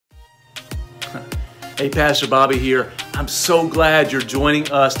Hey, Pastor Bobby here. I'm so glad you're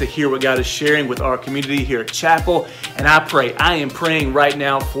joining us to hear what God is sharing with our community here at Chapel. And I am praying right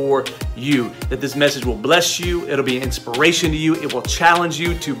now for you that this message will bless you. It'll be an inspiration to you. It will challenge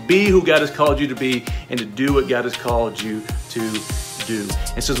you to be who God has called you to be and to do what God has called you to do.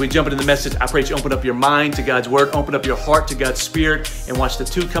 And so as we jump into the message, I pray that you open up your mind to God's word, open up your heart to God's spirit, and watch the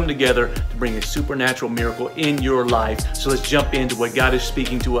two come together to bring a supernatural miracle in your life. So let's jump into what God is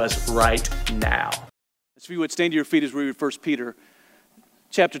speaking to us right now. If you would stand to your feet as we read 1 Peter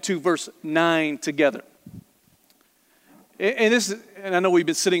chapter 2, verse 9 together. And I know we've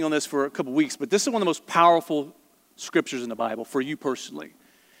been sitting on this for a couple weeks, but this is one of the most powerful scriptures in the Bible for you personally.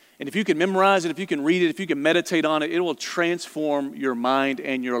 And if you can memorize it, if you can read it, if you can meditate on it, it will transform your mind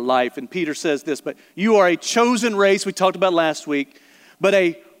and your life. And Peter says this, but you are a chosen race, we talked about last week, but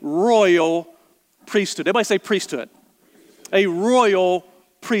a royal priesthood. Everybody say priesthood. A royal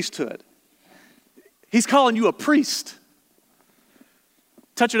priesthood. He's calling you a priest.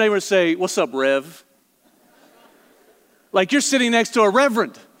 Touch your neighbor and say, what's up, Rev? Like you're sitting next to a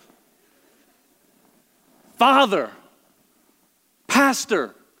reverend, father,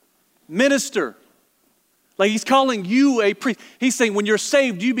 pastor, minister. Like he's calling you a priest. He's saying when you're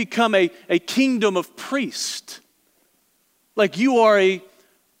saved, you become a kingdom of priests. Like you are a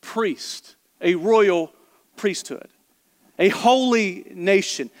priest, a royal priesthood. A holy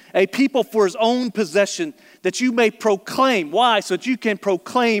nation, a people for his own possession, that you may proclaim. Why? So that you can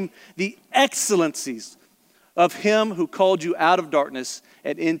proclaim the excellencies of him who called you out of darkness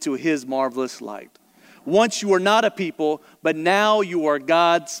and into his marvelous light. Once you were not a people, but now you are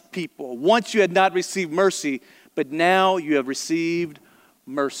God's people. Once you had not received mercy, but now you have received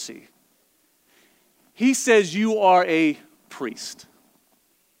mercy. He says you are a priest.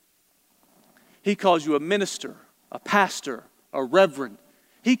 He calls you a minister, a pastor, a reverend.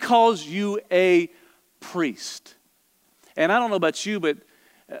 He calls you a priest. And I don't know about you, but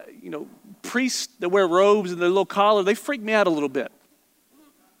priests that wear robes and their little collar, they freak me out a little bit.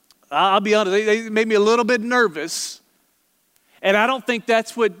 I'll be honest, they made me a little bit nervous. And I don't think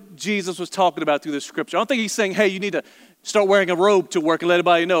that's what Jesus was talking about through the scripture. I don't think he's saying, hey, you need to start wearing a robe to work and let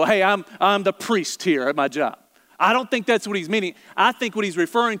everybody know, hey, I'm the priest here at my job. I don't think that's what he's meaning. I think what he's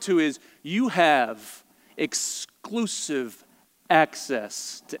referring to is you have exclusive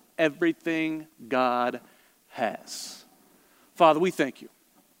access to everything God has. Father, we thank you.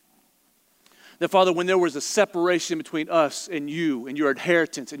 That, Father, when there was a separation between us and you and your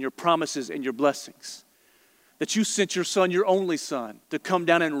inheritance and your promises and your blessings, that you sent your son, your only son, to come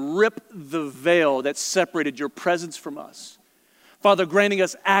down and rip the veil that separated your presence from us. Father, granting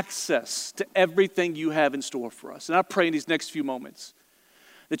us access to everything you have in store for us. And I pray in these next few moments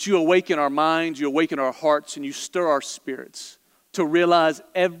that you awaken our minds, you awaken our hearts, and you stir our spirits to realize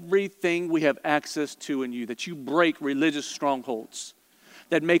everything we have access to in you, that you break religious strongholds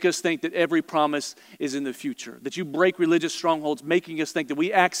that make us think that every promise is in the future, that you break religious strongholds, making us think that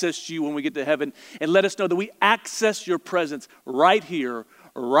we access you when we get to heaven, and let us know that we access your presence right here,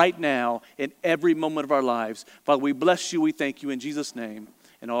 right now, in every moment of our lives. Father, we bless you, we thank you in Jesus' name,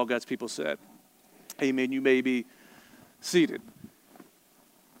 and all God's people said, amen. You may be seated.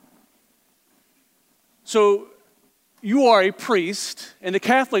 So you are a priest, and the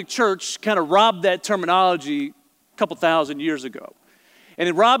Catholic Church kind of robbed that terminology a couple thousand years ago. And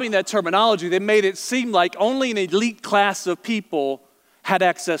in robbing that terminology, they made it seem like only an elite class of people had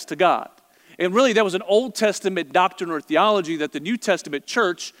access to God. And really, that was an Old Testament doctrine or theology that the New Testament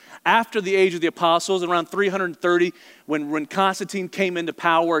church, after the age of the apostles, around 330, when Constantine came into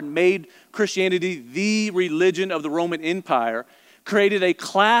power and made Christianity the religion of the Roman Empire, created a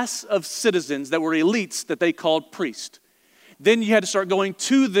class of citizens that were elites that they called priests. Then you had to start going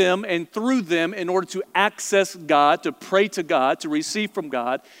to them and through them in order to access God, to pray to God, to receive from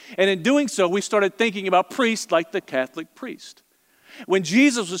God. And in doing so, we started thinking about priests like the Catholic priest. When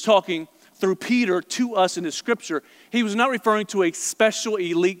Jesus was talking through Peter to us in the scripture, he was not referring to a special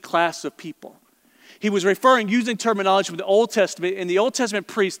elite class of people. He was referring, using terminology from the Old Testament. In the Old Testament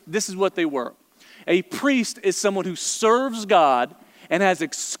priests, this is what they were. A priest is someone who serves God and has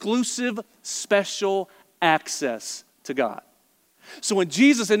exclusive, special access to God. So when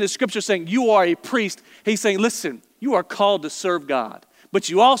Jesus in the scripture is saying you are a priest, he's saying, listen, you are called to serve God, but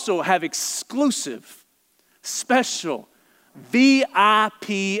you also have exclusive, special,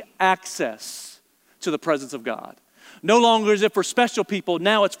 VIP access to the presence of God. No longer is it for special people,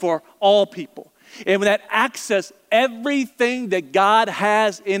 now it's for all people. And with that access, everything that God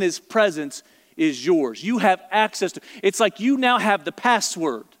has in his presence is yours. You have access to. It's like you now have the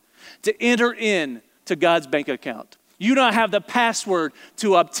password to enter in to God's bank account. You don't have the password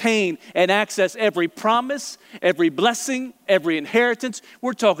to obtain and access every promise, every blessing, every inheritance.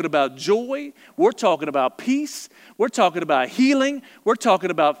 We're talking about joy. We're talking about peace. We're talking about healing. We're talking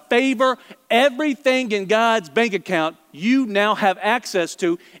about favor. Everything in God's bank account, you now have access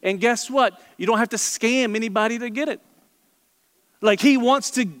to. And guess what? You don't have to scam anybody to get it. Like he wants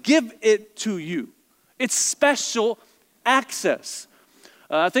to give it to you. It's special access.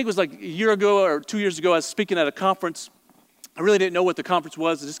 I think it was like a year ago or 2 years ago, I was speaking at a conference. I really didn't know what the conference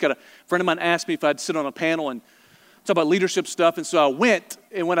was. I just got a friend of mine asked me if I'd sit on a panel and talk about leadership stuff. And so I went,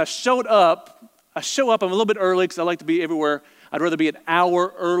 and when I showed up, I'm a little bit early because I like to be everywhere. I'd rather be an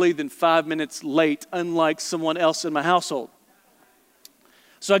hour early than 5 minutes late, unlike someone else in my household.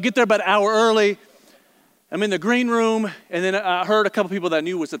 So I get there about an hour early. I'm in the green room, and then I heard a couple people that I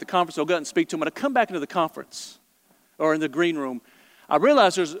knew was at the conference. So I'll go out and speak to them. When I come back into the conference, or in the green room, I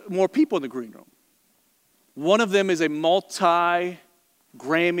realized there's more people in the green room. One of them is a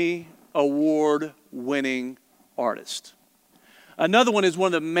multi-Grammy award-winning artist. Another one is one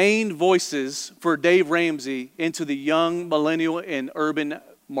of the main voices for Dave Ramsey into the young millennial and urban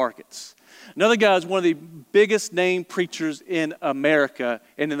markets. Another guy is one of the biggest name preachers in America,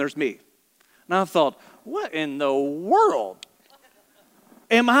 and then there's me. And I thought, what in the world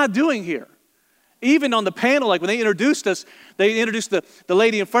am I doing here? Even on the panel, like when they introduced us, they introduced the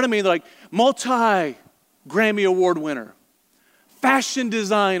lady in front of me, and they're like, multi-Grammy Award winner, fashion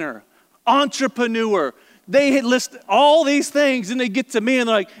designer, entrepreneur. They had listed all these things, and they get to me, and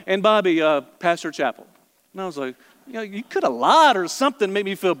they're like, and Bobby, pastor Chapel. And I was like, you could have lied or something to make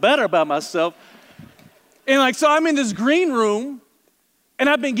me feel better about myself. And so I'm in this green room, and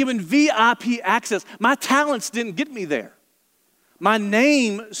I've been given VIP access. My talents didn't get me there. My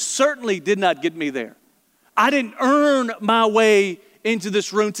name certainly did not get me there. I didn't earn my way into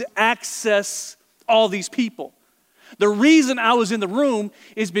this room to access all these people. The reason I was in the room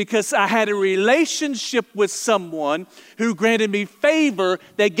is because I had a relationship with someone who granted me favor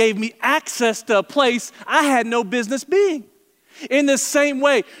that gave me access to a place I had no business being. In the same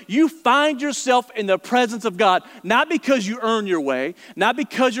way, you find yourself in the presence of God, not because you earn your way, not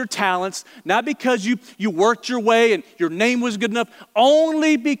because your talents, not because you worked your way and your name was good enough,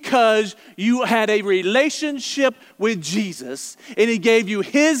 only because you had a relationship with Jesus and he gave you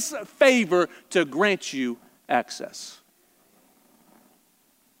his favor to grant you access.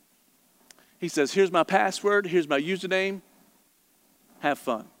 He says, here's my password, here's my username, have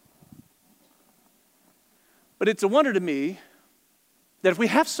fun. But it's a wonder to me that if we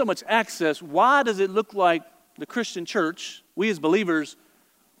have so much access, why does it look like the Christian church, we as believers,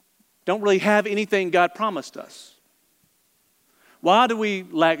 don't really have anything God promised us? Why do we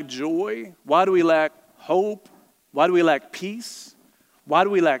lack joy? Why do we lack hope? Why do we lack peace? Why do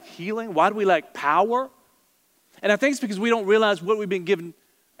we lack healing? Why do we lack power? And I think it's because we don't realize what we've been given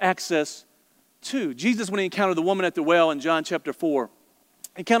access to. Jesus, when he encountered the woman at the well in John chapter 4,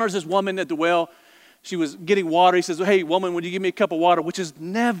 encounters this woman at the well. She was getting water. He says, hey, woman, would you give me a cup of water? Which is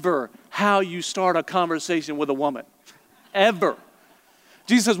never how you start a conversation with a woman, ever.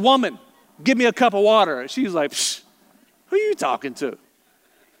 Jesus says, woman, give me a cup of water. And she's like, who are you talking to?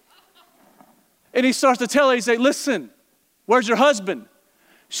 And he starts to tell her, he says, listen, where's your husband?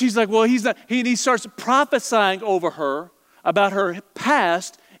 She's like, well, he's not. He starts prophesying over her about her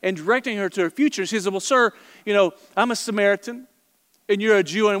past and directing her to her future. She says, well, sir, I'm a Samaritan. And you're a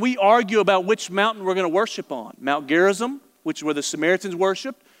Jew, and we argue about which mountain we're going to worship on. Mount Gerizim, which is where the Samaritans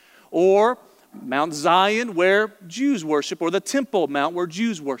worshiped, or Mount Zion, where Jews worship, or the Temple Mount, where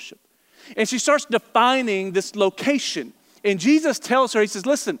Jews worship. And she starts defining this location. And Jesus tells her, he says,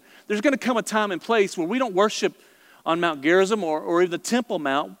 listen, there's going to come a time and place where we don't worship on Mount Gerizim or the Temple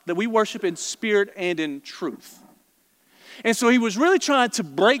Mount, that we worship in spirit and in truth. And so he was really trying to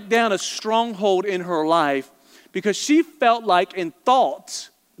break down a stronghold in her life, because she felt like and thought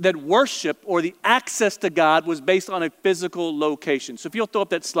that worship or the access to God was based on a physical location. So if you'll throw up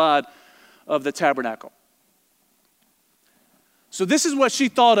that slide of the tabernacle. So this is what she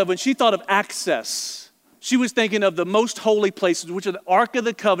thought of when she thought of access. She was thinking of the most holy places, which are the Ark of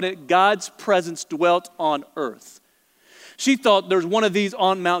the Covenant. God's presence dwelt on earth. She thought there's one of these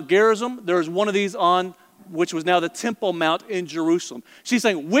on Mount Gerizim. There's one of these on, which was now the Temple Mount in Jerusalem. She's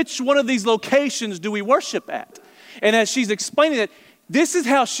saying, which one of these locations do we worship at? And as she's explaining it, this is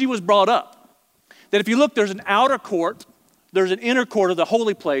how she was brought up. That if you look, there's an outer court, there's an inner court of the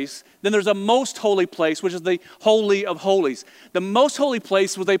holy place, then there's a most holy place, which is the Holy of Holies. The most holy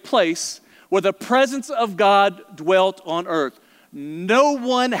place was a place where the presence of God dwelt on earth. No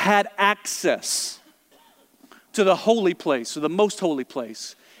one had access to the holy place, or the most holy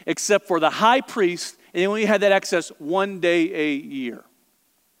place, except for the high priest And they only had that access one day a year.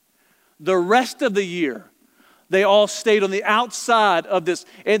 The rest of the year, they all stayed on the outside of this.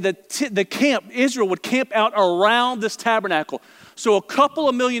 And the camp, Israel would camp out around this tabernacle. So a couple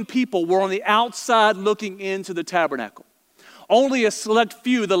of million people were on the outside looking into the tabernacle. Only a select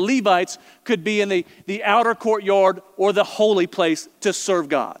few, the Levites, could be in the outer courtyard or the holy place to serve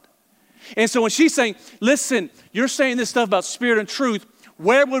God. And so when she's saying, listen, you're saying this stuff about spirit and truth,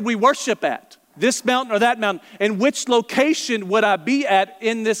 where would we worship at? This mountain or that mountain? And which location would I be at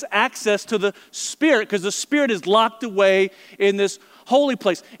in this access to the Spirit? Because the Spirit is locked away in this holy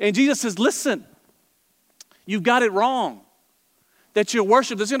place. And Jesus says, listen, you've got it wrong. That your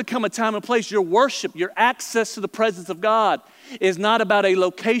worship, there's going to come a time and place, your worship, your access to the presence of God is not about a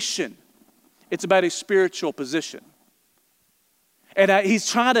location. It's about a spiritual position. And he's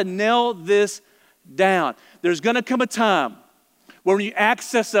trying to nail this down. There's going to come a time where when you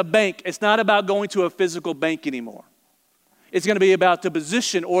access a bank, it's not about going to a physical bank anymore. It's going to be about the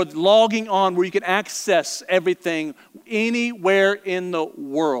position or logging on where you can access everything anywhere in the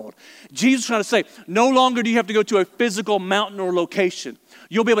world. Jesus is trying to say, no longer do you have to go to a physical mountain or location.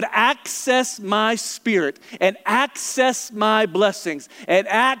 You'll be able to access my Spirit and access my blessings and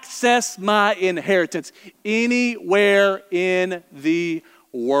access my inheritance anywhere in the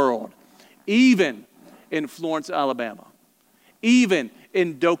world, even in Florence, Alabama, even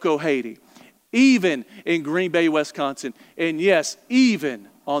in Doko, Haiti, even in Green Bay, Wisconsin, and yes, even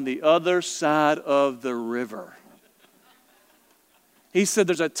on the other side of the river. He said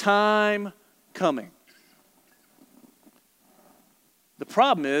there's a time coming. The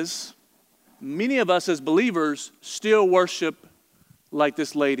problem is, many of us as believers still worship like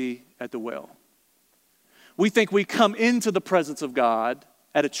this lady at the well. We think we come into the presence of God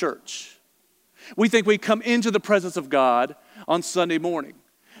at a church. We think we come into the presence of God on Sunday morning,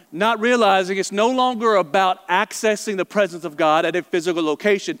 not realizing it's no longer about accessing the presence of God at a physical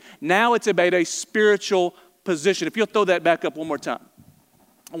location. Now it's about a spiritual position. If you'll throw that back up one more time,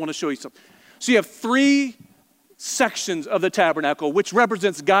 I want to show you something. So you have three sections of the tabernacle, which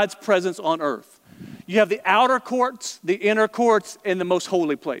represents God's presence on earth. You have the outer courts, the inner courts, and the most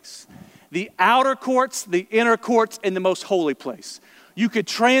holy place. The outer courts, the inner courts, and the most holy place. You could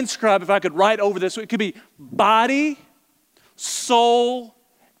transcribe, if I could write over this, it could be body, soul,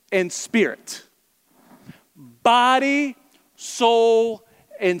 and spirit. Body, soul,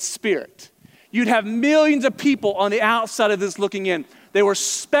 and spirit. You'd have millions of people on the outside of this looking in. They were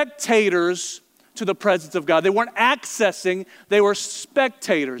spectators to the presence of God. They weren't accessing, they were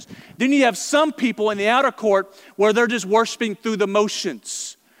spectators. Then you have some people in the outer court where they're just worshiping through the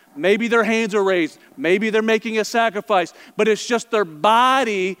motions. Maybe their hands are raised. Maybe they're making a sacrifice. But it's just their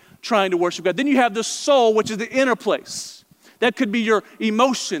body trying to worship God. Then you have the soul, which is the inner place. That could be your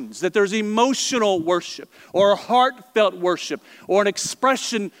emotions, that there's emotional worship or heartfelt worship or an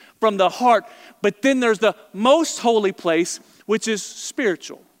expression from the heart. But then there's the most holy place, which is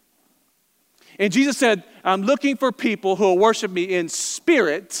spiritual. And Jesus said, I'm looking for people who will worship me in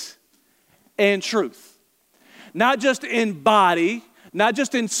spirit and truth. Not just in body, not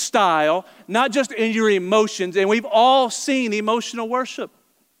just in style, not just in your emotions. And we've all seen emotional worship.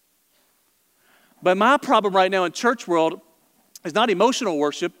 But my problem right now in church world is not emotional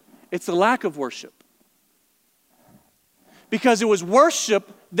worship, it's the lack of worship. Because it was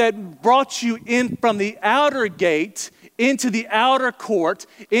worship that brought you in from the outer gate into the outer court,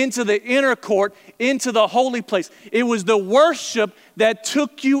 into the inner court, into the holy place. It was the worship that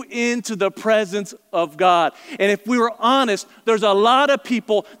took you into the presence of God. And if we were honest, there's a lot of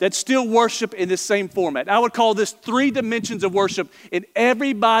people that still worship in this same format. I would call this 3 dimensions of worship, and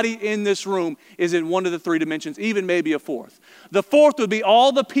everybody in this room is in one of the 3 dimensions, even maybe a 4th. The 4th would be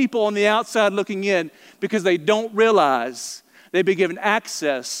all the people on the outside looking in because they don't realize they've been given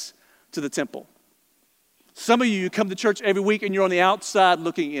access to the temple. Some of you come to church every week and you're on the outside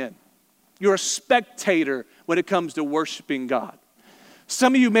looking in. You're a spectator when it comes to worshiping God.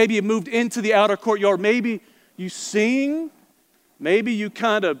 Some of you maybe have moved into the outer courtyard. Maybe you sing. Maybe you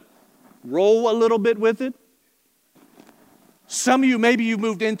kind of roll a little bit with it. Some of you, maybe you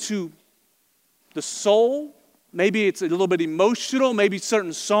moved into the soul. Maybe it's a little bit emotional. Maybe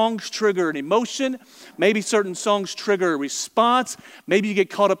certain songs trigger an emotion. Maybe certain songs trigger a response. Maybe you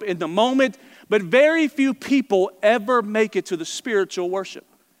get caught up in the moment. But very few people ever make it to the spiritual worship.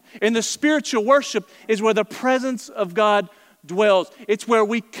 And the spiritual worship is where the presence of God dwells. It's where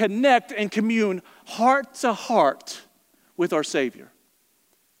we connect and commune heart to heart with our Savior.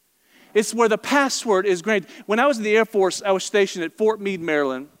 It's where the password is granted. When I was in the Air Force, I was stationed at Fort Meade,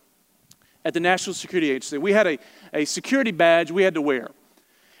 Maryland, at the National Security Agency. We had a security badge we had to wear.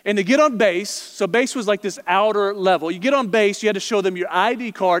 And to get on base, so base was like this outer level. You get on base, you had to show them your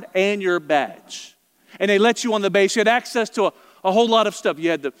ID card and your badge. And they let you on the base. You had access to a whole lot of stuff. You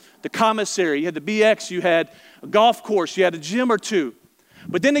had the commissary, you had the BX, you had a golf course, you had a gym or two.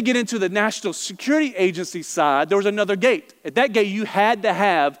 But then to get into the National Security Agency side, there was another gate. At that gate, you had to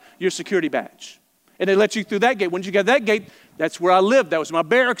have your security badge. And they let you through that gate. Once you got that gate, that's where I lived. That was where my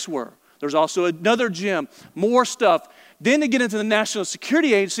barracks were. There's also another gym, more stuff. Then to get into the National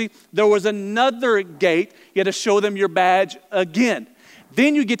Security Agency, there was another gate. You had to show them your badge again.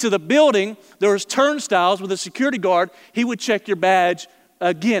 Then you get to the building, there was turnstiles with a security guard. He would check your badge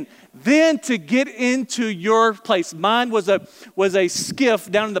again. Then to get into your place, mine was a skiff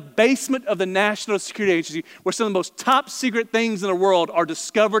down in the basement of the National Security Agency where some of the most top secret things in the world are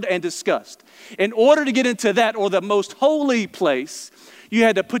discovered and discussed. In order to get into that, or the most holy place, you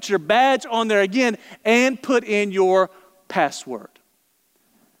had to put your badge on there again and put in your password.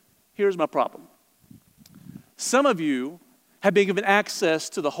 Here's my problem. Some of you have been given access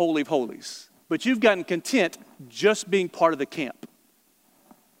to the Holy of Holies, but you've gotten content just being part of the camp.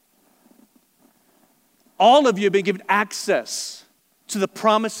 All of you have been given access to the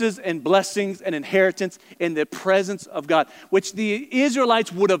promises and blessings and inheritance in the presence of God, which the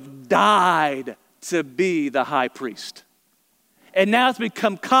Israelites would have died to be the high priest. And now it's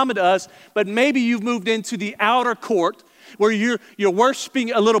become common to us, but maybe you've moved into the outer court where you're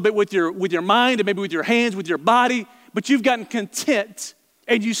worshiping a little bit with your mind and maybe with your hands, with your body, but you've gotten content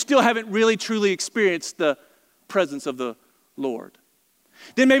and you still haven't really truly experienced the presence of the Lord.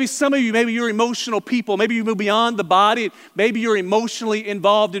 Then maybe some of you, maybe you're emotional people. Maybe you move beyond the body. Maybe you're emotionally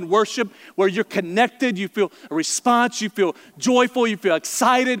involved in worship where you're connected. You feel a response. You feel joyful. You feel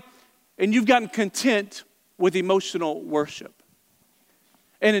excited. And you've gotten content with emotional worship.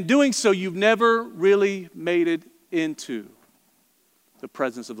 And in doing so, you've never really made it into the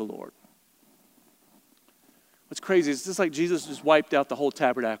presence of the Lord. What's crazy is it's just like Jesus just wiped out the whole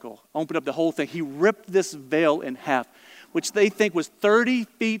tabernacle, opened up the whole thing. He ripped this veil in half, which they think was 30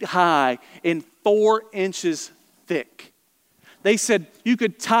 feet high and 4 inches thick. They said you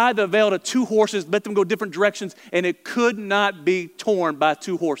could tie the veil to 2 horses, let them go different directions, and it could not be torn by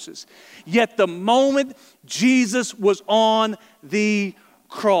 2 horses. Yet the moment Jesus was on the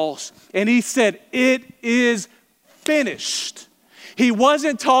cross and he said, "It is finished," he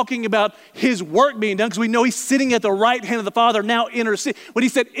wasn't talking about his work being done, because we know he's sitting at the right hand of the Father now interceding. When he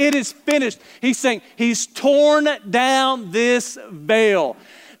said, "It is finished," he's saying he's torn down this veil,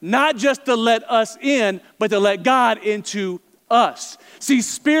 not just to let us in, but to let God into us. See,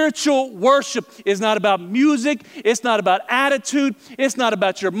 spiritual worship is not about music. It's not about attitude. It's not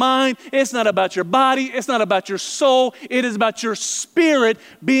about your mind. It's not about your body. It's not about your soul. It is about your spirit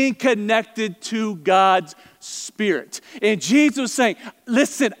being connected to God's Spirit. And Jesus was saying,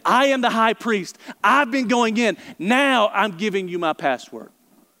 listen, I am the high priest. I've been going in. Now I'm giving you my password.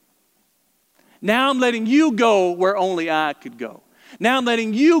 Now I'm letting you go where only I could go. Now I'm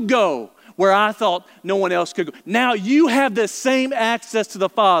letting you go where I thought no one else could go. Now you have the same access to the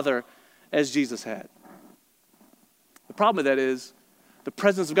Father as Jesus had. The problem with that is the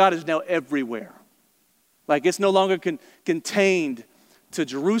presence of God is now everywhere. Like it's no longer contained to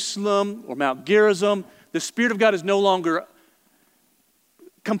Jerusalem or Mount Gerizim. The Spirit of God is no longer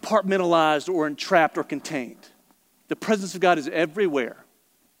compartmentalized or entrapped or contained. The presence of God is everywhere.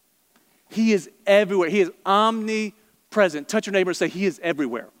 He is everywhere. He is omnipresent. Touch your neighbor and say, He is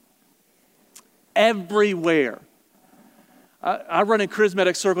everywhere. Everywhere. I run in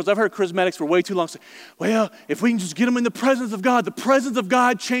charismatic circles. I've heard charismatics for way too long say, well, if we can just get them in the presence of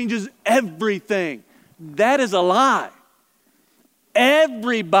God changes everything. That is a lie.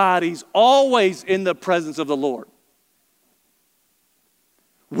 Everybody's always in the presence of the Lord.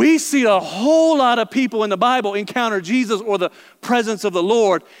 We see a whole lot of people in the Bible encounter Jesus or the presence of the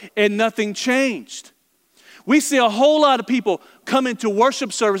Lord and nothing changed. We see a whole lot of people come into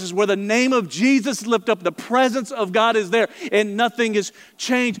worship services where the name of Jesus is lifted up, the presence of God is there, and nothing is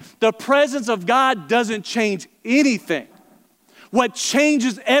changed. The presence of God doesn't change anything. What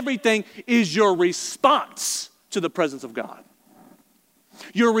changes everything is your response to the presence of God.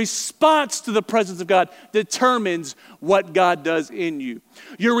 Your response to the presence of God determines what God does in you.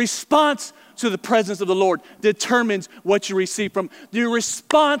 Your response to the presence of the Lord determines what you receive from. Your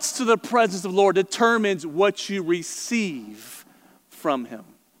response to the presence of the Lord determines what you receive from Him.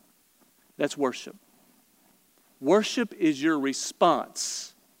 That's worship. Worship is your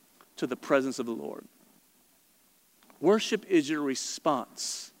response to the presence of the Lord. Worship is your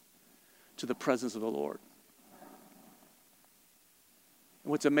response to the presence of the Lord. And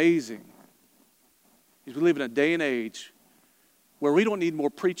what's amazing is we live in a day and age where we don't need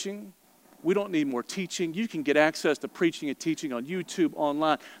more preaching. We don't need more teaching. You can get access to preaching and teaching on YouTube,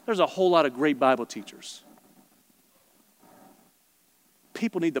 online. There's a whole lot of great Bible teachers.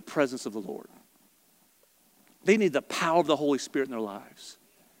 People need the presence of the Lord. They need the power of the Holy Spirit in their lives.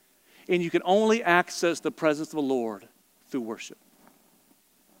 And you can only access the presence of the Lord through worship.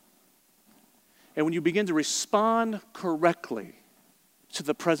 And when you begin to respond correctly to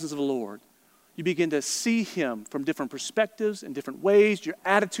the presence of the Lord, you begin to see Him from different perspectives in different ways. Your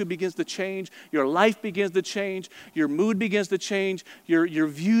attitude begins to change. Your life begins to change. Your mood begins to change. Your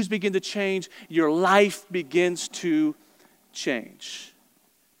views begin to change. Your life begins to change.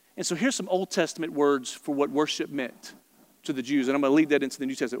 And so here's some Old Testament words for what worship meant to the Jews. And I'm going to lead that into the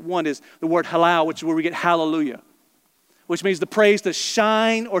New Testament. One is the word halal, which is where we get hallelujah, which means the praise to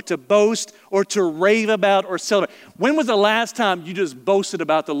shine or to boast or to rave about or celebrate. When was the last time you just boasted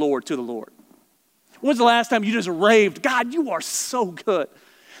about the Lord to the Lord? When was the last time you just raved, God, you are so good.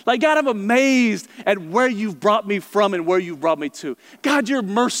 Like, God, I'm amazed at where you've brought me from and where you've brought me to. God, your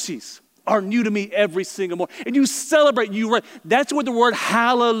mercies are new to me every single morning. And you celebrate, that's what the word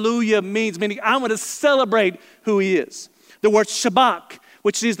hallelujah means, meaning I'm going to celebrate who He is. The word shabach,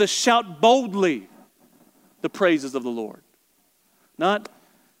 which is to shout boldly the praises of the Lord. Not,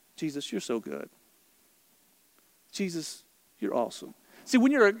 Jesus, you're so good. Jesus, you're awesome. See,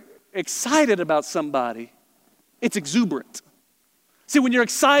 when you're excited about somebody, it's exuberant. See, when you're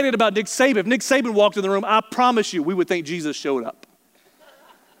excited about Nick Saban, if Nick Saban walked in the room, I promise you, we would think Jesus showed up.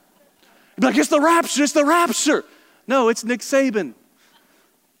 You'd be like, it's the rapture, it's the rapture. No, it's Nick Saban.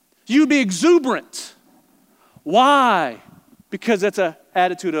 You'd be exuberant. Why? Because that's an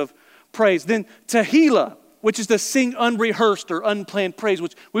attitude of praise. Then tehillah, which is to sing unrehearsed or unplanned praise,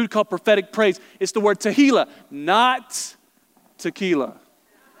 which we would call prophetic praise. It's the word tehillah, not tequila.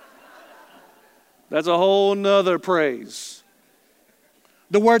 That's a whole nother praise.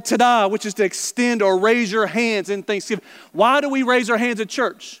 The word tada, which is to extend or raise your hands in thanksgiving. Why do we raise our hands at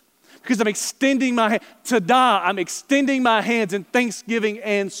church? Because I'm extending my hand. Tada, I'm extending my hands in thanksgiving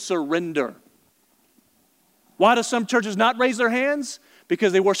and surrender. Why do some churches not raise their hands?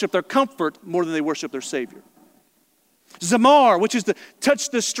 Because they worship their comfort more than they worship their Savior. Zamar, which is to touch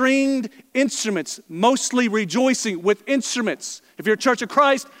the stringed instruments, mostly rejoicing with instruments. If you're a Church of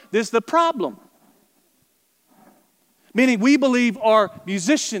Christ, this is the problem. Meaning we believe our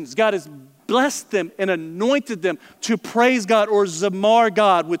musicians, God has blessed them and anointed them to praise God or zamar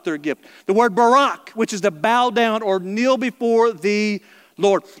God with their gift. The word barak, which is to bow down or kneel before the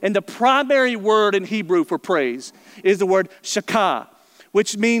Lord. And the primary word in Hebrew for praise is the word shakah,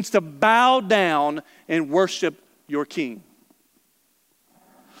 which means to bow down and worship your King.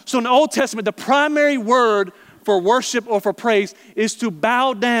 So in the Old Testament, the primary word for worship or for praise is to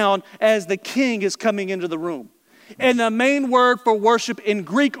bow down as the King is coming into the room. And the main word for worship in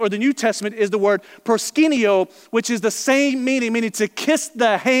Greek or the New Testament is the word proskuneo, which is the same meaning to kiss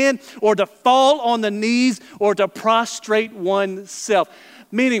the hand or to fall on the knees or to prostrate oneself.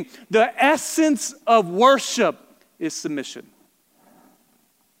 Meaning the essence of worship is submission.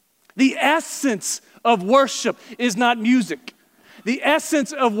 The essence of worship is not music. The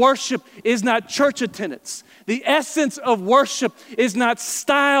essence of worship is not church attendance. The essence of worship is not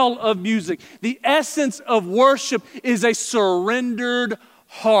style of music. The essence of worship is a surrendered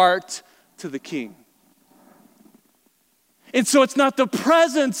heart to the King. And so it's not the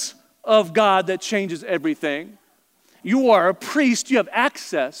presence of God that changes everything. You are a priest, you have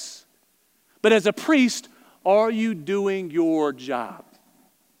access. But as a priest, are you doing your job?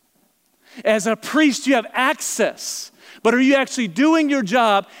 As a priest, you have access. But are you actually doing your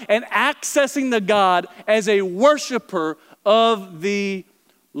job and accessing the God as a worshiper of the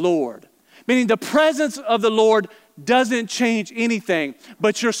Lord? Meaning the presence of the Lord doesn't change anything,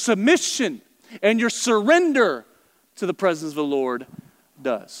 but your submission and your surrender to the presence of the Lord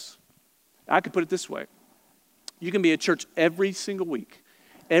does. I could put it this way. You can be at church every single week,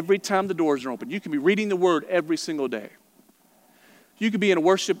 every time the doors are open. You can be reading the Word every single day. You could be in a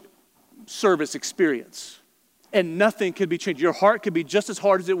worship service experience, and nothing could be changed. Your heart could be just as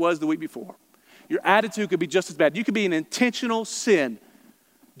hard as it was the week before. Your attitude could be just as bad. You could be in intentional sin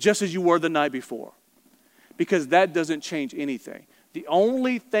just as you were the night before, because that doesn't change anything. The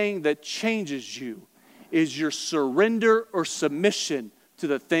only thing that changes you is your surrender or submission to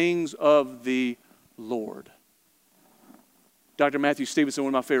the things of the Lord. Dr. Matthew Stevenson,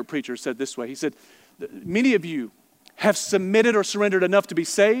 one of my favorite preachers, said this way. He said, many of you have submitted or surrendered enough to be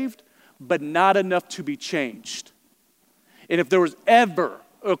saved, but not enough to be changed. And if there was ever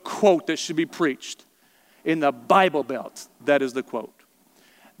a quote that should be preached in the Bible Belt, that is the quote.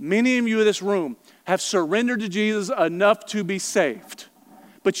 Many of you in this room have surrendered to Jesus enough to be saved,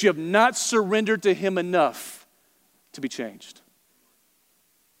 but you have not surrendered to him enough to be changed.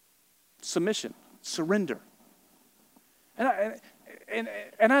 Submission, surrender.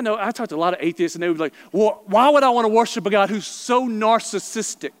 And I know, I talked to a lot of atheists, and they would be like, well, why would I want to worship a God who's so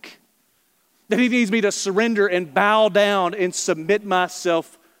narcissistic that he needs me to surrender and bow down and submit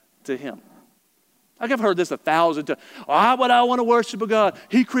myself to him? Like I've heard this 1,000 times. Why would I want to worship a God?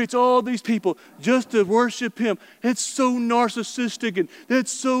 He creates all these people just to worship him. It's so narcissistic, and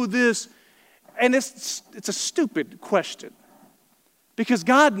it's so this. And it's a stupid question, because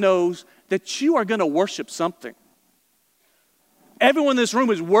God knows that you are going to worship something. Everyone in this room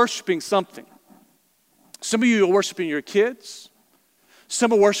is worshiping something. Some of you are worshiping your kids.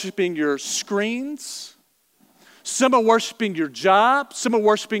 Some are worshiping your screens. Some are worshiping your job. Some are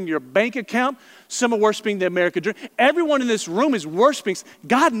worshiping your bank account. Some are worshiping the American dream. Everyone in this room is worshiping.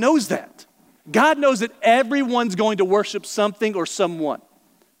 God knows that. God knows that everyone's going to worship something or someone.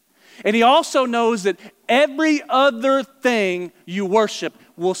 And he also knows that every other thing you worship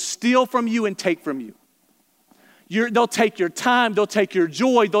will steal from you and take from you. They'll take your time, they'll take your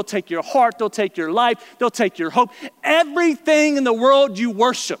joy, they'll take your heart, they'll take your life, they'll take your hope. Everything in the world you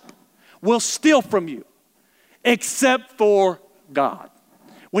worship will steal from you, except for God.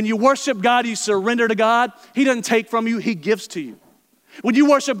 When you worship God, you surrender to God, he doesn't take from you, he gives to you. When you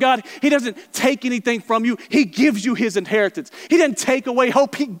worship God, he doesn't take anything from you, he gives you his inheritance. He doesn't take away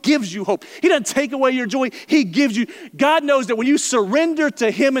hope, he gives you hope. He doesn't take away your joy, he gives you. God knows that when you surrender to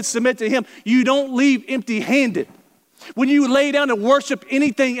him and submit to him, you don't leave empty-handed. When you lay down to worship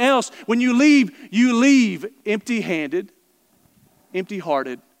anything else, when you leave empty-handed,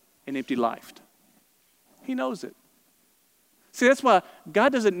 empty-hearted, and empty-lifed. He knows it. See, that's why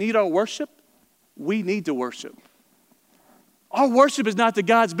God doesn't need our worship. We need to worship. Our worship is not to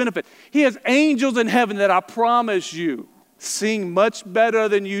God's benefit. He has angels in heaven that I promise you sing much better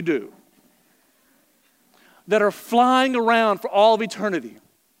than you do, that are flying around for all of eternity,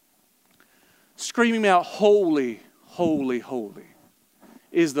 screaming out, holy, holy, holy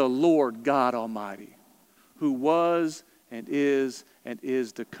is the Lord God Almighty, who was and is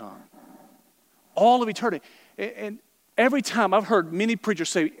to come. All of eternity. And every time, I've heard many preachers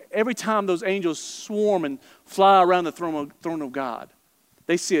say, every time those angels swarm and fly around the throne of God,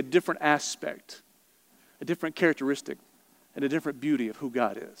 they see a different aspect, a different characteristic, and a different beauty of who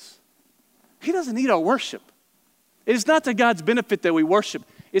God is. He doesn't need our worship. It is not to God's benefit that we worship.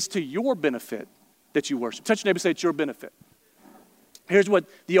 It's to your benefit that you worship. Touch your neighbor and say, it's your benefit. Here's what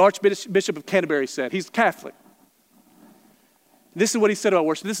the Archbishop of Canterbury said. He's Catholic. This is what he said about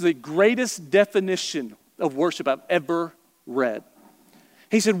worship. This is the greatest definition of worship I've ever read.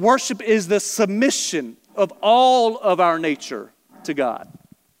 He said, worship is the submission of all of our nature to God.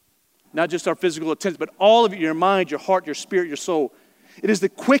 Not just our physical attendance, but all of it, your mind, your heart, your spirit, your soul. It is the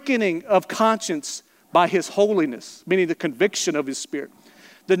quickening of conscience by his holiness, meaning the conviction of his spirit.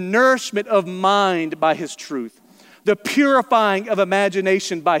 The nourishment of mind by his truth. The purifying of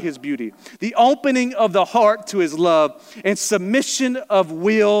imagination by his beauty. The opening of the heart to his love. And submission of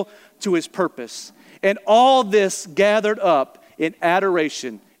will to his purpose. And all this gathered up in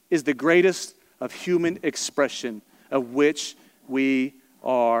adoration is the greatest of human expression of which we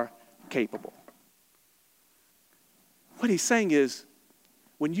are capable. What he's saying is,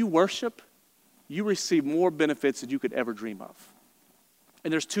 when you worship, you receive more benefits than you could ever dream of.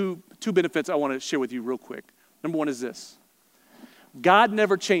 And there's two benefits I want to share with you real quick. Number one is this. God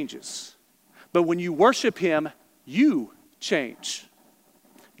never changes. But when you worship him, you change.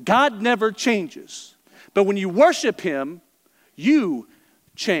 God never changes. But when you worship him, you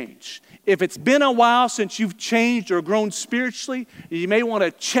change. If it's been a while since you've changed or grown spiritually, you may want to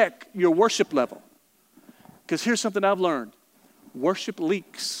check your worship level. Because here's something I've learned. Worship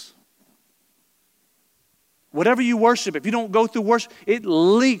leaks. Whatever you worship, if you don't go through worship, it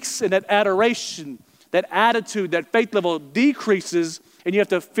leaks in that adoration, that attitude, that faith level decreases, and you have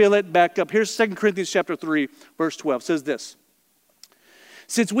to fill it back up. Here's 2 Corinthians chapter 3, verse 12. It says this.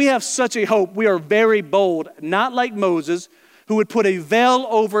 Since we have such a hope, we are very bold, not like Moses, who would put a veil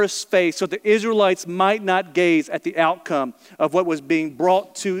over his face so the Israelites might not gaze at the outcome of what was being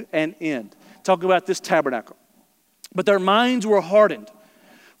brought to an end. Talking about this tabernacle. But their minds were hardened.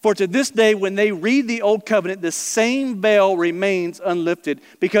 For to this day, when they read the Old Covenant, the same veil remains unlifted,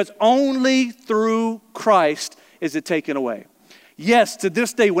 because only through Christ is it taken away. Yes, to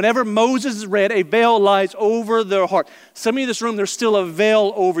this day, whenever Moses is read, a veil lies over their heart. Some of you in this room, there's still a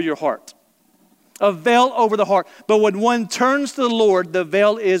veil over your heart. A veil over the heart. But when one turns to the Lord, the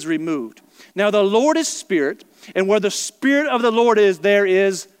veil is removed. Now the Lord is Spirit, and where the Spirit of the Lord is, there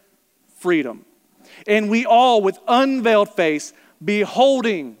is freedom. And we all, with unveiled face,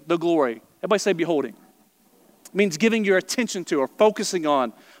 beholding the glory. Everybody say beholding. It means giving your attention to or focusing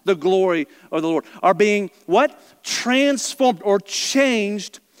on the glory of the Lord. Are being what? Transformed or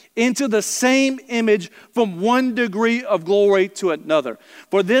changed into the same image from one degree of glory to another.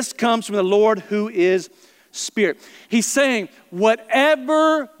 For this comes from the Lord who is Spirit. He's saying,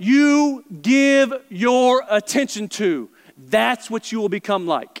 whatever you give your attention to, that's what you will become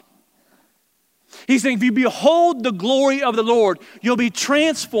like. He's saying, if you behold the glory of the Lord, you'll be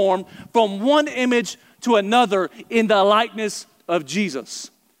transformed from one image to another in the likeness of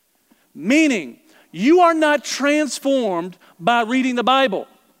Jesus. Meaning, you are not transformed by reading the Bible.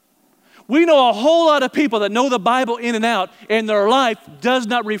 We know a whole lot of people that know the Bible in and out, and their life does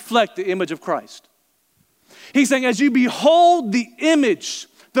not reflect the image of Christ. He's saying, as you behold the image,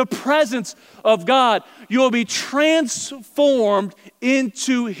 the presence of God, you'll be transformed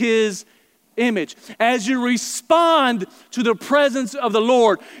into His image. As you respond to the presence of the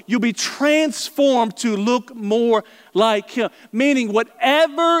Lord, you'll be transformed to look more like Him. Meaning,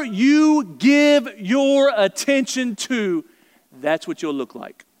 whatever you give your attention to, that's what you'll look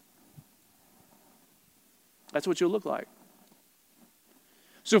like. That's what you'll look like.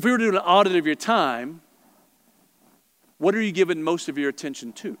 So if we were to do an audit of your time, what are you giving most of your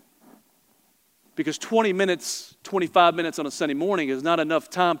attention to? Because 20 minutes, 25 minutes on a Sunday morning is not enough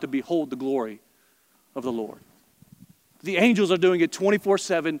time to behold the glory of the Lord. The angels are doing it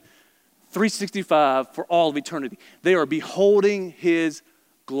 24/7, 365 for all of eternity. They are beholding His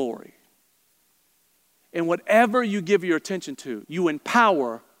glory. And whatever you give your attention to, you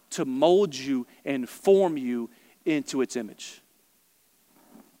empower to mold you and form you into its image.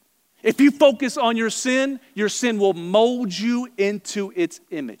 If you focus on your sin will mold you into its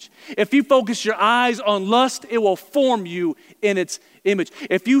image. If you focus your eyes on lust, it will form you in its image.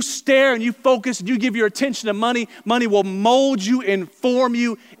 If you stare and you focus and you give your attention to money, money will mold you and form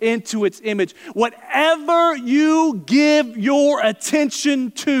you into its image. Whatever you give your attention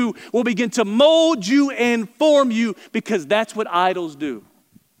to will begin to mold you and form you, because that's what idols do.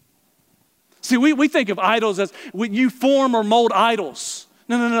 See, we think of idols as when you form or mold idols.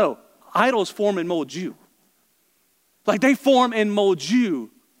 No. Idols form and mold you. Like they form and mold you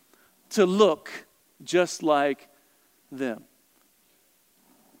to look just like them.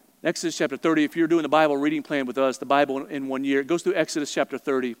 Exodus chapter 30, if you're doing the Bible reading plan with us, the Bible in 1 year, it goes through Exodus chapter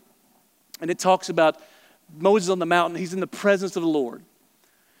 30. And it talks about Moses on the mountain. He's in the presence of the Lord.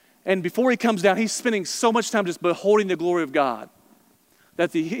 And before he comes down, he's spending so much time just beholding the glory of God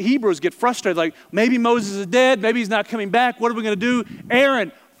that the Hebrews get frustrated. Like, maybe Moses is dead. Maybe he's not coming back. What are we going to do?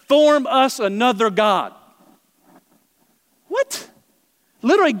 Aaron, form us another God. What?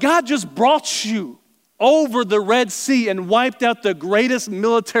 Literally, God just brought you over the Red Sea and wiped out the greatest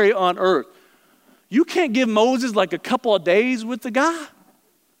military on earth. You can't give Moses like a couple of days with the guy.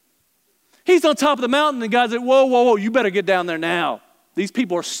 He's on top of the mountain and God said, whoa, you better get down there now. These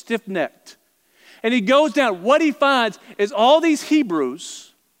people are stiff-necked. And he goes down. What he finds is all these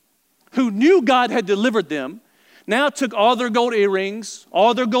Hebrews who knew God had delivered them now took all their gold earrings,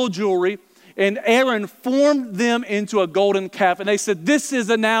 all their gold jewelry, and Aaron formed them into a golden calf. And they said, this is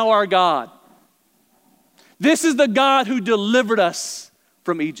now our God. This is the God who delivered us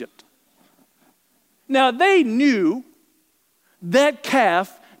from Egypt. Now they knew that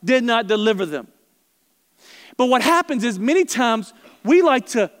calf did not deliver them. But what happens is many times we like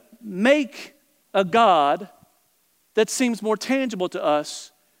to make a God that seems more tangible to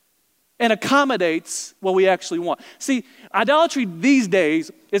us and accommodates what we actually want. See, idolatry these days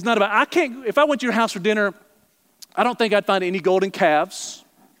is not about, if I went to your house for dinner, I don't think I'd find any golden calves.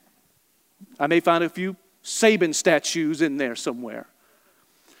 I may find a few Sabin statues in there somewhere.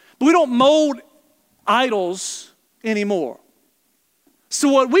 But we don't mold idols anymore. So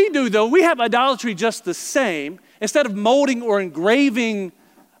what we do, though, we have idolatry just the same. Instead of molding or engraving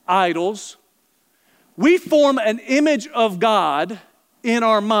idols, we form an image of God in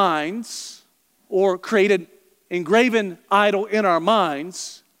our minds, or create an engraven idol in our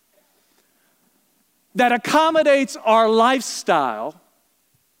minds that accommodates our lifestyle,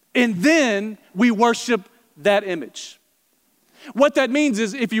 and then we worship that image. What that means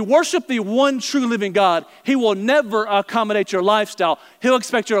is if you worship the one true living God, He will never accommodate your lifestyle. He'll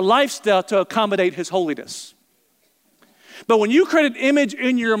expect your lifestyle to accommodate His holiness. But when you create an image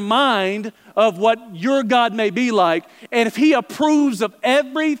in your mind of what your God may be like, and if He approves of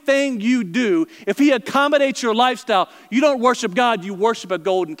everything you do, if He accommodates your lifestyle, you don't worship God, you worship a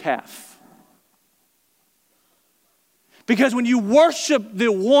golden calf. Because when you worship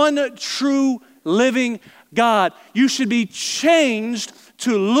the one true living God, you should be changed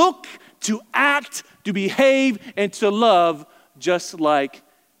to look to act, to behave, and to love just like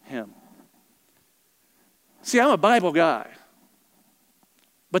him. See, I'm a Bible guy.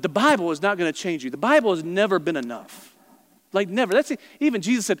 But the Bible is not going to change you. The Bible has never been enough. Like never. Even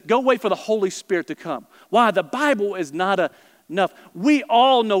Jesus said, go wait for the Holy Spirit to come. Why? The Bible is not enough. We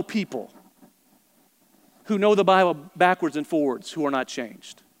all know people who know the Bible backwards and forwards who are not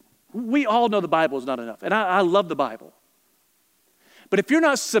changed. We all know the Bible is not enough. And I love the Bible. But if you're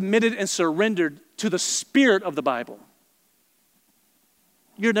not submitted and surrendered to the Spirit of the Bible,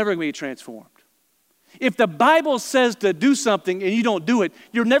 you're never going to be transformed. If the Bible says to do something and you don't do it,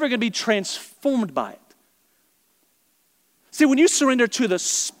 you're never going to be transformed by it. See, when you surrender to the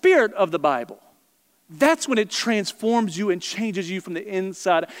Spirit of the Bible, that's when it transforms you and changes you from the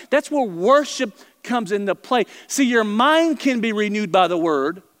inside. That's where worship comes into play. See, your mind can be renewed by the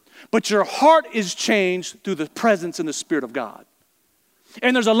Word, but your heart is changed through the presence and the Spirit of God.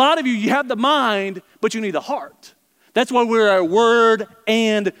 And there's a lot of you have the mind, but you need the heart. That's why we're a Word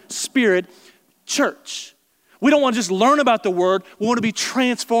and Spirit church. We don't want to just learn about the Word. We want to be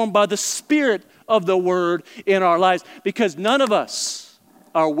transformed by the Spirit of the Word in our lives, because none of us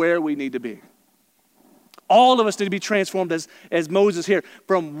are where we need to be. All of us need to be transformed as Moses here,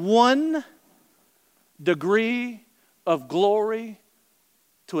 from one degree of glory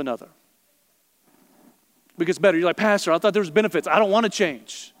to another. Because better. You're like, Pastor, I thought there was benefits. I don't want to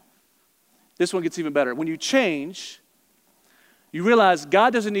change. This one gets even better. When you change, you realize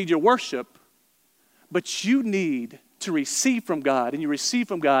God doesn't need your worship, but you need to receive from God, and you receive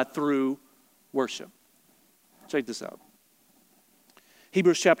from God through worship. Check this out.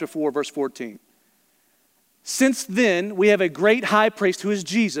 Hebrews chapter 4, verse 14. Since then, we have a great high priest who is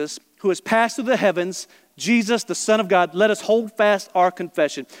Jesus, who has passed through the heavens, Jesus, the Son of God. Let us hold fast our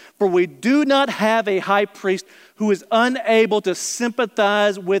confession. For we do not have a high priest who is unable to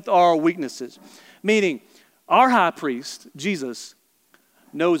sympathize with our weaknesses. Meaning, our high priest, Jesus,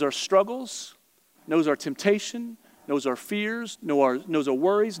 knows our struggles, knows our temptation, knows our fears, knows our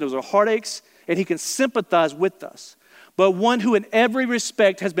worries, knows our heartaches, and he can sympathize with us. But one who in every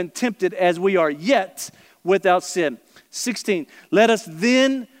respect has been tempted as we are, yet without sin. 16, let us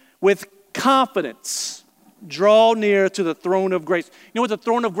then with confidence draw near to the throne of grace. You know what the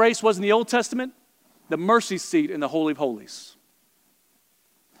throne of grace was in the Old Testament? The mercy seat in the Holy of Holies.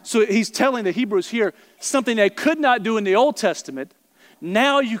 So he's telling the Hebrews here something they could not do in the Old Testament,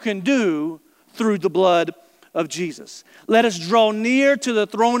 now you can do through the blood of Jesus. Let us draw near to the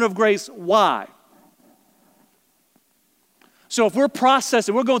throne of grace. Why? So if we're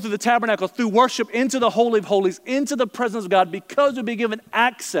processing, we're going through the tabernacle, through worship into the Holy of Holies, into the presence of God, because we've been given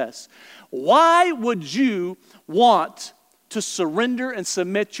access, why would you want to surrender and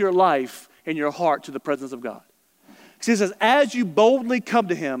submit your life and your heart to the presence of God? He says, as you boldly come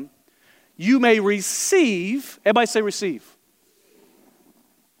to him, you may receive. Everybody say receive.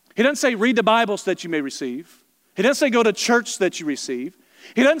 He doesn't say read the Bible so that you may receive. He doesn't say go to church so that you receive.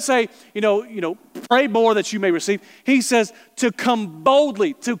 He doesn't say, pray more that you may receive. He says to come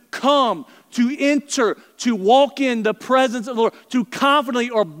boldly, to come, to enter, to walk in the presence of the Lord, to confidently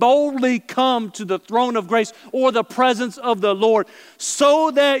or boldly come to the throne of grace or the presence of the Lord,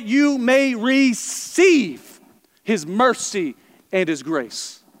 so that you may receive his mercy and his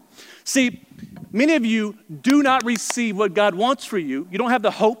grace. See, many of you do not receive what God wants for you. You don't have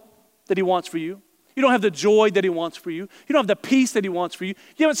the hope that he wants for you. You don't have the joy that he wants for you. You don't have the peace that he wants for you.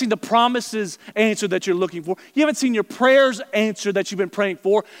 You haven't seen the promises answered that you're looking for. You haven't seen your prayers answered that you've been praying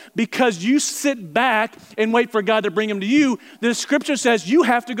for, because you sit back and wait for God to bring them to you. The scripture says you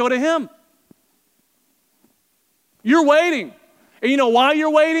have to go to him. You're waiting. And you know why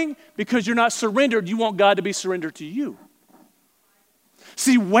you're waiting? Because you're not surrendered. You want God to be surrendered to you.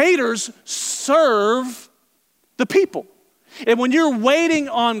 See, waiters serve the people. And when you're waiting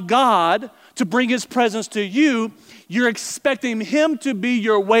on God to bring his presence to you, you're expecting him to be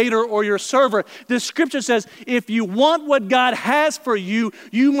your waiter or your server. The scripture says, if you want what God has for you,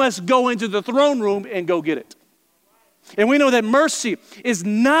 you must go into the throne room and go get it. And we know that mercy is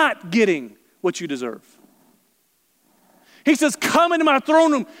not getting what you deserve. He says, come into my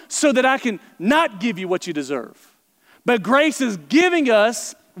throne room so that I can not give you what you deserve. But grace is giving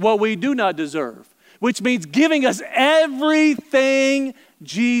us what we do not deserve, which means giving us everything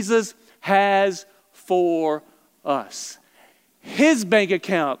Jesus has for us. His bank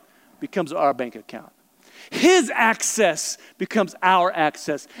account becomes our bank account. His access becomes our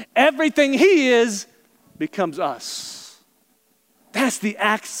access. Everything he is becomes us. That's the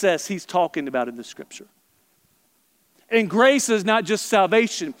access he's talking about in the scripture. And grace is not just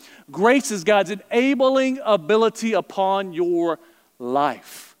salvation. Grace is God's enabling ability upon your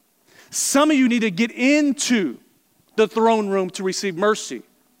life. Some of you need to get into the throne room to receive mercy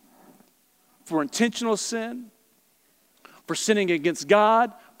for intentional sin, for sinning against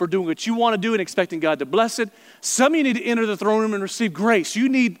God, for doing what you want to do and expecting God to bless it. Some of you need to enter the throne room and receive grace. You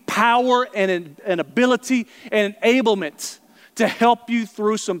need power and ability and enablement to help you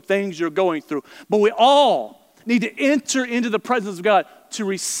through some things you're going through. But we all need to enter into the presence of God to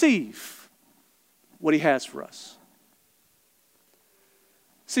receive what he has for us.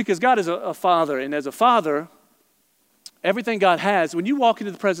 See, because God is a father, and as a father, everything God has, when you walk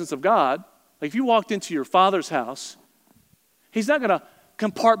into the presence of God, like if you walked into your father's house, he's not going to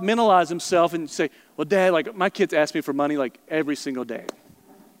compartmentalize himself and say, well, Dad, like my kids ask me for money like every single day.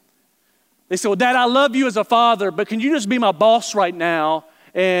 They say, well, Dad, I love you as a father, but can you just be my boss right now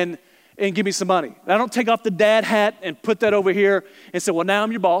and give me some money? And I don't take off the dad hat and put that over here and say, well, now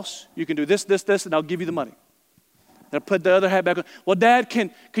I'm your boss. You can do this, this, this, and I'll give you the money. And I put the other hat back on. Well, Dad,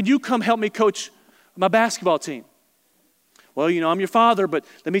 can you come help me coach my basketball team? Well, I'm your father, but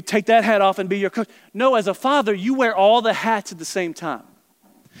let me take that hat off and be your coach. No, as a father, you wear all the hats at the same time.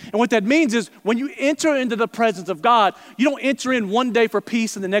 And what that means is when you enter into the presence of God, you don't enter in one day for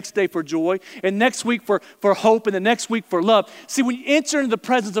peace and the next day for joy, and next week for hope and the next week for love. See, when you enter into the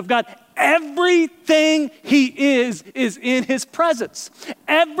presence of God, everything he is in his presence.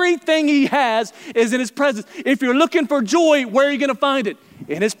 Everything he has is in his presence. If you're looking for joy, where are you going to find it?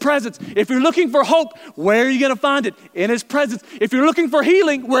 In his presence. If you're looking for hope, where are you going to find it? In his presence. If you're looking for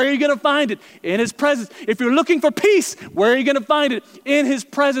healing, where are you going to find it? In his presence. If you're looking for peace, where are you going to find it? In his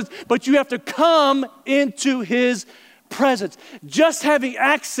presence. But you have to come into his presence. Just having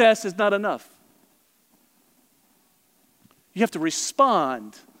access is not enough. You have to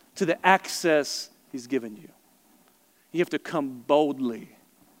respond to the access he's given you. You have to come boldly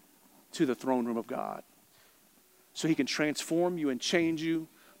to the throne room of God so he can transform you and change you,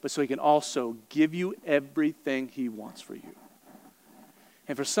 but so he can also give you everything he wants for you.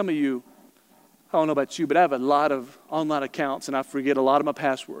 And for some of you, I don't know about you, but I have a lot of online accounts and I forget a lot of my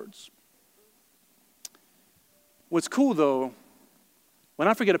passwords. What's cool though, when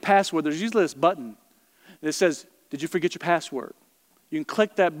I forget a password, there's usually this button that says, did you forget your password? You can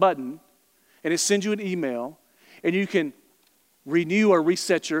click that button and it sends you an email and you can renew or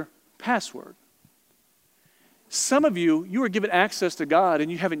reset your password. Some of you were given access to God and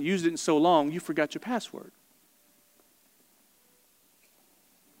you haven't used it in so long, you forgot your password.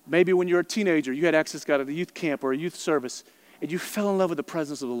 Maybe when you were a teenager, you had access to God at a youth camp or a youth service and you fell in love with the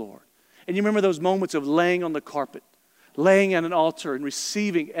presence of the Lord. And you remember those moments of laying on the carpet, laying at an altar and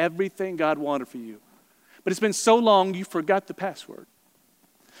receiving everything God wanted for you. But it's been so long, you forgot the password.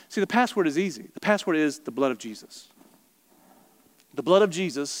 See, the password is easy. The password is the blood of Jesus. The blood of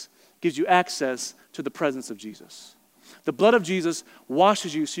Jesus gives you access to the presence of Jesus. The blood of Jesus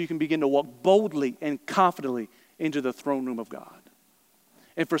washes you so you can begin to walk boldly and confidently into the throne room of God.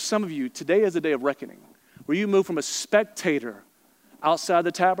 And for some of you, today is a day of reckoning, where you move from a spectator outside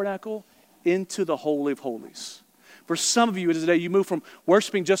the tabernacle into the Holy of Holies. For some of you, it is a day you move from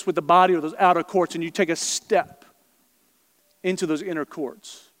worshiping just with the body or those outer courts, and you take a step into those inner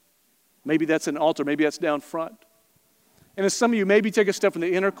courts. Maybe that's an altar, maybe that's down front. And as some of you, maybe take a step from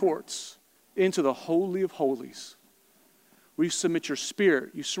the inner courts into the Holy of Holies, where you submit your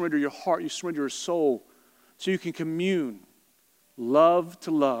spirit, you surrender your heart, you surrender your soul, so you can commune love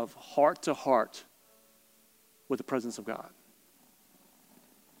to love, heart to heart with the presence of God.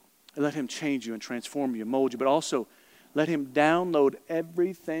 And let him change you and transform you and mold you, but also let him download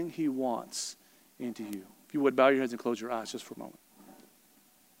everything he wants into you. If you would, bow your heads and close your eyes just for a moment.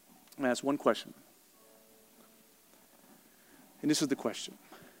 I'm going to ask one question. And this is the question.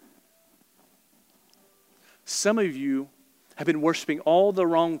 Some of you have been worshiping all the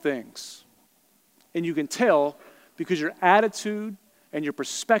wrong things. And you can tell because your attitude and your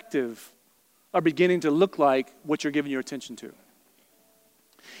perspective are beginning to look like what you're giving your attention to.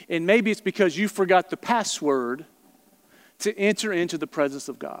 And maybe it's because you forgot the password to enter into the presence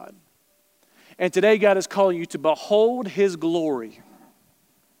of God. And today God is calling you to behold his glory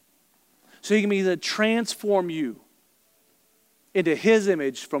so he can begin to transform you into his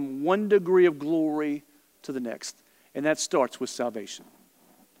image from one degree of glory to the next. And that starts with salvation.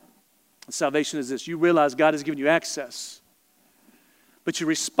 And salvation is this: you realize God has given you access, but you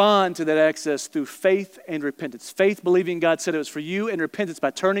respond to that access through faith and repentance. Faith, believing God said it was for you, and repentance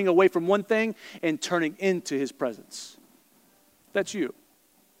by turning away from one thing and turning into his presence. That's you.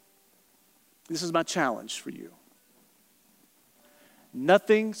 This is my challenge for you.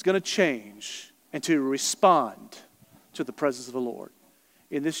 Nothing's going to change until you respond to the presence of the Lord.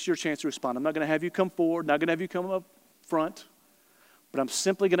 And this is your chance to respond. I'm not going to have you come forward, not going to have you come up front, But I'm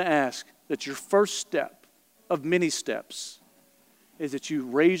simply going to ask that your first step of many steps is that you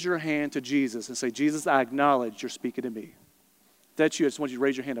raise your hand to Jesus and say, Jesus, I acknowledge you're speaking to me. If that's you, I just want you to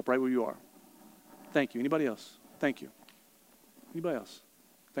raise your hand up right where you are. Thank you. Anybody else? Thank you. Anybody else?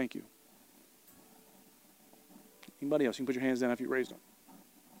 Thank you. Anybody else? You can put your hands down after you raised them.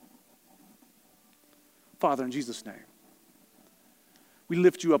 Father, in Jesus' name, we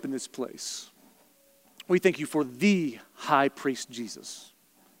lift you up in this place. We thank you for the high priest Jesus,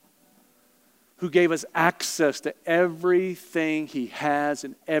 who gave us access to everything he has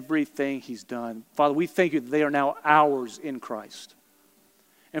and everything he's done. Father, we thank you that they are now ours in Christ.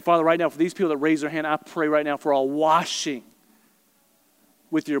 And Father, right now, for these people that raise their hand, I pray right now for a washing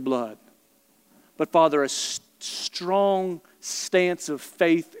with your blood. But Father, a strong stance of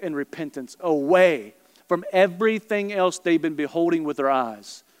faith and repentance away from everything else they've been beholding with their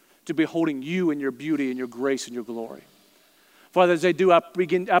eyes, to beholding you and your beauty and your grace and your glory. Father, as they do, I pray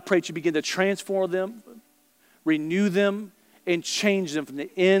that you begin to transform them, renew them, and change them from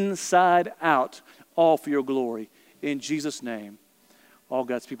the inside out, all for your glory. In Jesus' name, all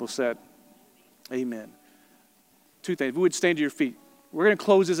God's people said, amen. Two things. If we would stand to your feet. We're going to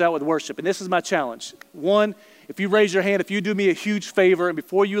close this out with worship, and this is my challenge. One, if you raise your hand, if you do me a huge favor, and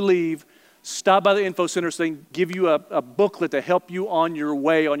before you leave, stop by the info center so they can give you a booklet to help you on your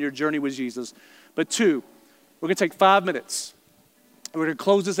way, on your journey with Jesus. But two, we're going to take 5 minutes. We're going to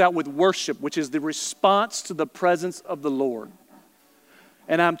close this out with worship, which is the response to the presence of the Lord.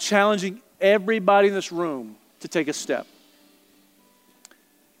 And I'm challenging everybody in this room to take a step.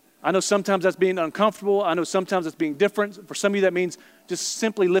 I know sometimes that's being uncomfortable. I know sometimes that's being different. For some of you, that means just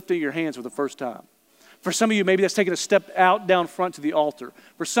simply lifting your hands for the first time. For some of you, maybe that's taking a step out down front to the altar.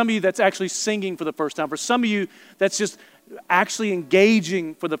 For some of you, that's actually singing for the first time. For some of you, that's just actually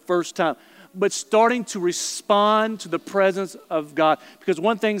engaging for the first time. But starting to respond to the presence of God. Because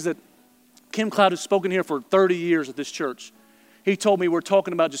one thing that Kim Cloud has spoken here for 30 years at this church, he told me, we're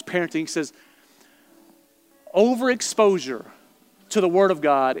talking about just parenting. He says, overexposure to the Word of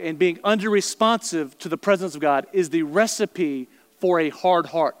God and being under-responsive to the presence of God is the recipe for a hard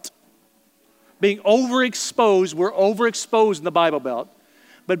heart. Being overexposed, we're overexposed in the Bible Belt,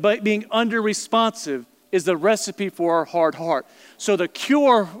 but being under-responsive is the recipe for a hard heart. So the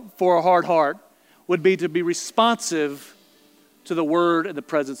cure for a hard heart would be to be responsive to the Word and the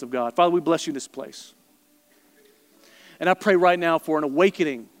presence of God. Father, we bless you in this place. And I pray right now for an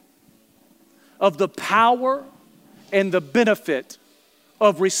awakening of the power and the benefit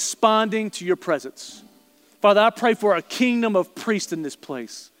of responding to your presence. Father, I pray for a kingdom of priests in this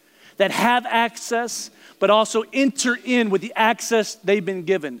place that have access, but also enter in with the access they've been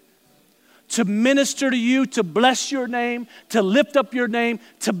given to minister to you, to bless your name, to lift up your name,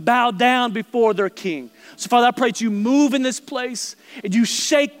 to bow down before their King. So Father, I pray that you move in this place and you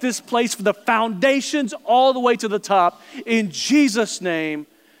shake this place from the foundations all the way to the top. In Jesus' name,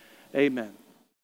 amen.